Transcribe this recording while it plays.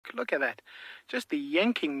Look at that. Just the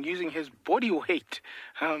yanking using his body weight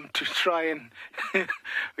to try and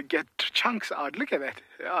get chunks out. Look at that.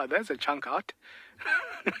 Ah, that's a chunk out.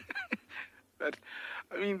 But,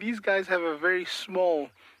 I mean, these guys have a very small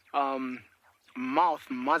mouth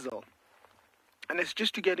muzzle. And it's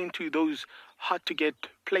just to get into those hard-to-get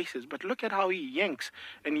places. But look at how he yanks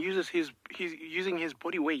and uses he's using his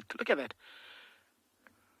body weight. Look at that.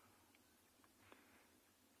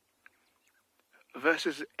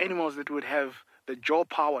 Versus animals that would have the jaw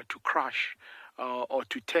power to crush or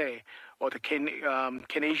to tear, or the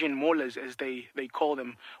Canadian maulers, as they call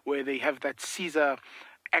them, where they have that Caesar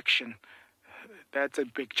action. That's a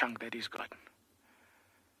big chunk that he's got.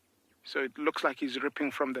 So it looks like he's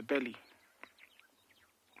ripping from the belly.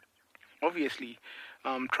 Obviously,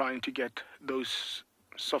 trying to get those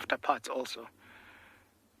softer parts also.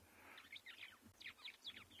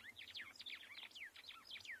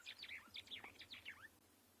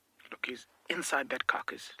 Look, he's inside that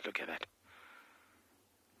carcass. Look at that.